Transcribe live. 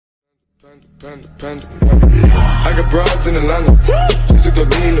Panda. I got broads in Atlanta. Just took the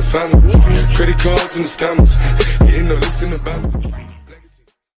lean in the family. Credit cards and the scammers. Getting no licks in the band.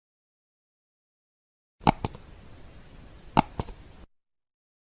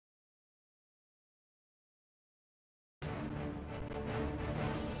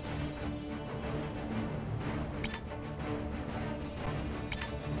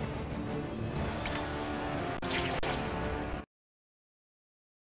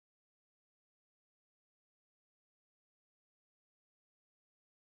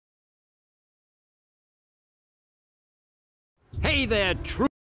 Hey there, true.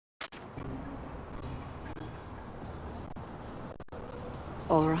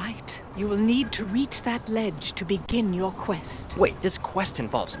 All right. You will need to reach that ledge to begin your quest. Wait, this quest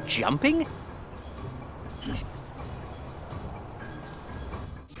involves jumping?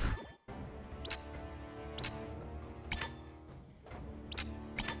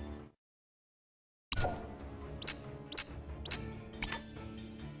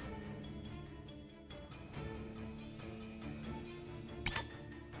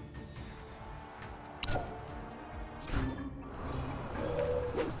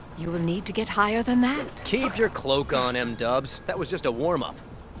 You will need to get higher than that. Keep your cloak on, M-dubs. That was just a warm-up.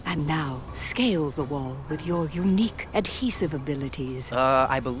 And now, scale the wall with your unique adhesive abilities.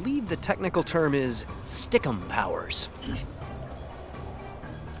 I believe the technical term is stickum powers.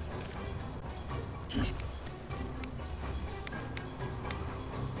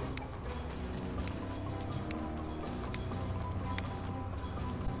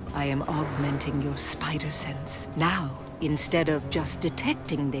 I am augmenting your spider sense. Now, instead of just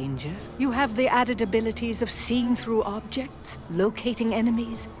detecting danger, you have the added abilities of seeing through objects, locating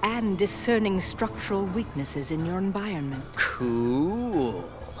enemies, and discerning structural weaknesses in your environment. Cool.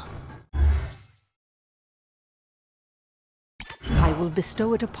 I will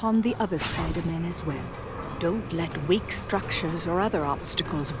bestow it upon the other Spider-Men as well. Don't let weak structures or other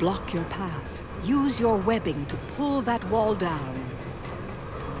obstacles block your path. Use your webbing to pull that wall down.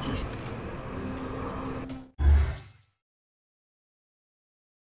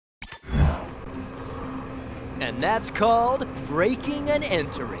 And that's called breaking and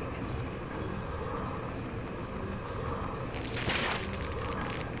entering.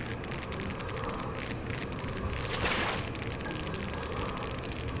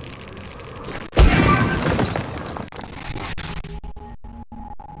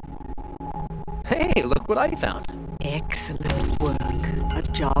 Hey, look what I found. Excellent work. A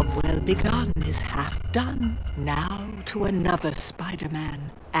job well begun is half done. Now to another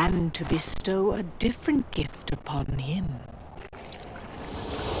Spider-Man, and to bestow a different gift upon him.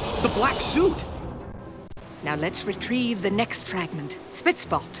 The black suit! Now let's retrieve the next fragment,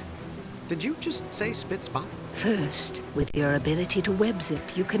 Spitspot. Did you just say spit spot? First, with your ability to web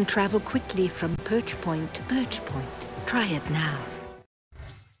zip, you can travel quickly from perch point to perch point. Try it now.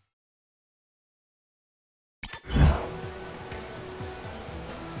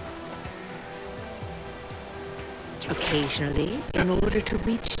 Occasionally, in order to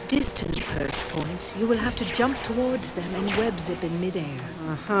reach distant perch points, you will have to jump towards them and web zip in midair.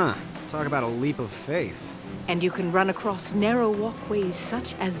 Uh-huh. Talk about a leap of faith. And you can run across narrow walkways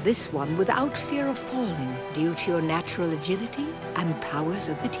such as this one without fear of falling, due to your natural agility and powers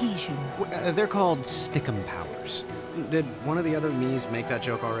of adhesion. They're called stickum powers. Did one of the other me's make that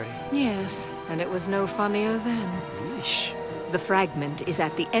joke already? Yes, and it was no funnier then. Yeesh. The fragment is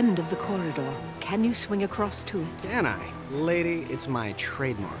at the end of the corridor. Can you swing across to it? Can I? Lady, it's my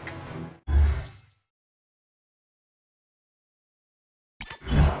trademark.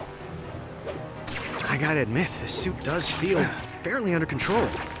 I gotta admit, this suit does feel fairly under control.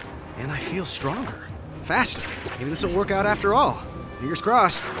 And I feel stronger. Faster. Maybe this will work out after all. Fingers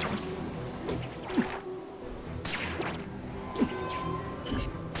crossed.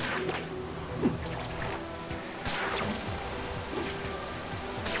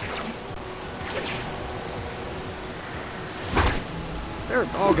 They're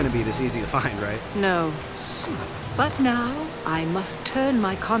all gonna be this easy to find, right? No. Son of a... But now, I must turn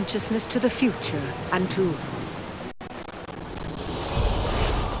my consciousness to the future, and to...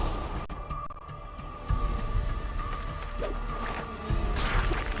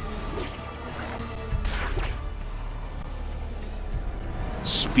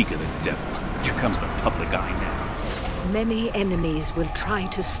 Speak of the devil. Here comes the public eye now. Many enemies will try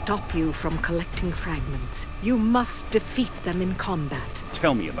to stop you from collecting fragments. You must defeat them in combat.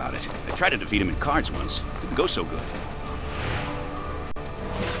 Tell me about it. I tried to defeat him in cards once. Didn't go so good.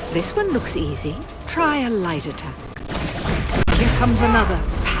 This one looks easy. Try a light attack. Here comes another.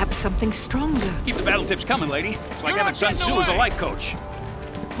 Perhaps something stronger. Keep the battle tips coming, lady. It's like having Sun Tzu as a life coach.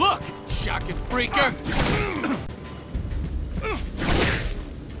 Look! Shocking freaker!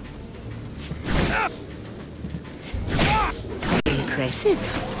 Impressive.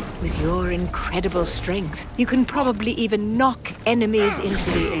 With your incredible strength, you can probably even knock enemies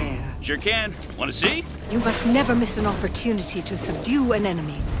into the air. Sure can. Want to see? You must never miss an opportunity to subdue an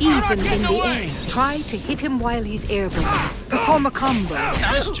enemy, even in the air. Try to hit him while he's airborne. Perform a combo.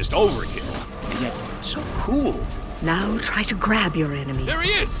 Now, this is just overkill. And yet, so cool. Now try to grab your enemy. There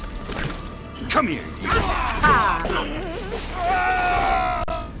he is! Come here.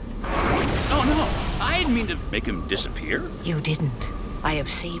 Oh, no. I didn't mean to make him disappear. You didn't. I have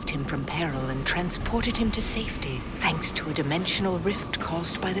saved him from peril and transported him to safety, thanks to a dimensional rift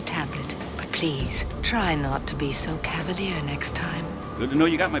caused by the tablet. But please, try not to be so cavalier next time. Good to know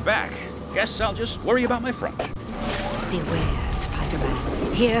you got my back. Guess I'll just worry about my front. Beware,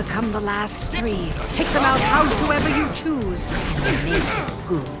 Spider-Man. Here come the last 3. Take them out howsoever you choose, and make it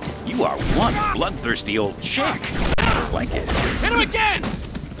good. You are one bloodthirsty old chick. I like it. Hit him again!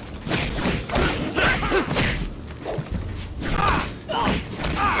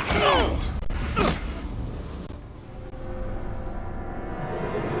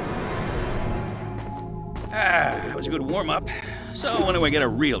 That was a good warm-up. So when do I get a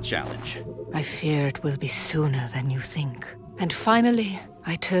real challenge? I fear it will be sooner than you think. And finally,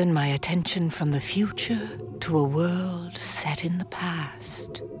 I turn my attention from the future to a world set in the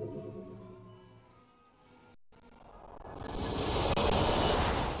past.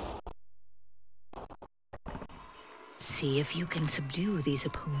 See if you can subdue these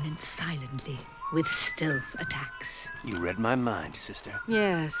opponents silently, with stealth attacks. You read my mind, sister.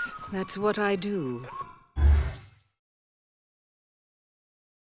 Yes, that's what I do.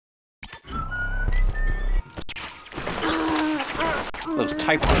 Those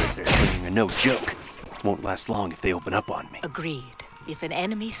typewriters they're slinging are no joke. Won't last long if they open up on me. Agreed. If an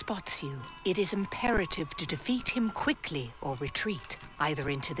enemy spots you, it is imperative to defeat him quickly or retreat, either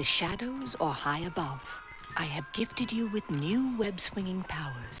into the shadows or high above. I have gifted you with new web-swinging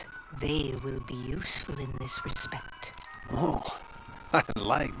powers. They will be useful in this respect. Oh, I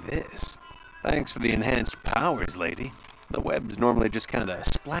like this. Thanks for the enhanced powers, lady. The webs normally just kinda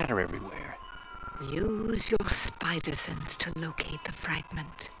splatter everywhere. Use your spider sense to locate the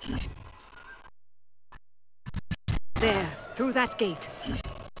fragment. There, through that gate.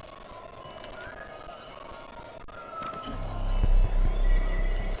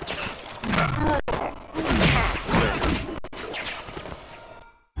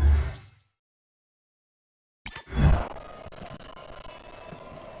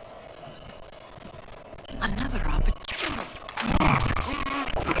 Another opportunity.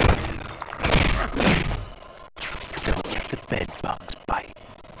 Don't let the bed bugs bite.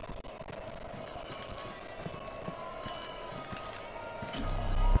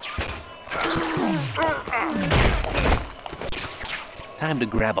 Time to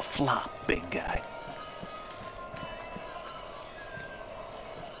grab a flop, big guy.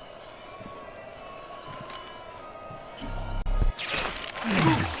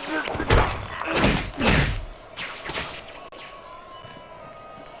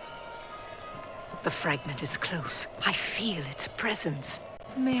 The fragment is close. I feel its presence.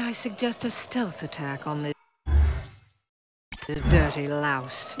 May I suggest a stealth attack on this dirty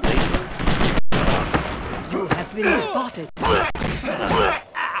louse? You have been spotted. I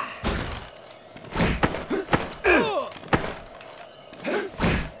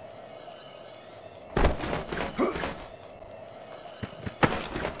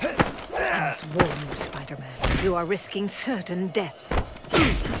must warn you, Spider-Man. You are risking certain death.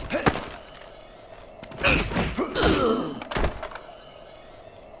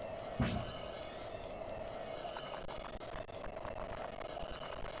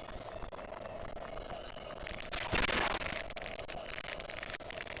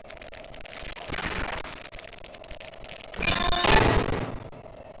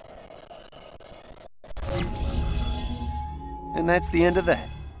 And that's the end of that.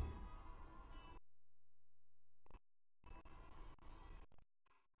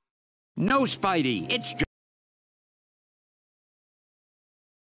 No, Spidey, it's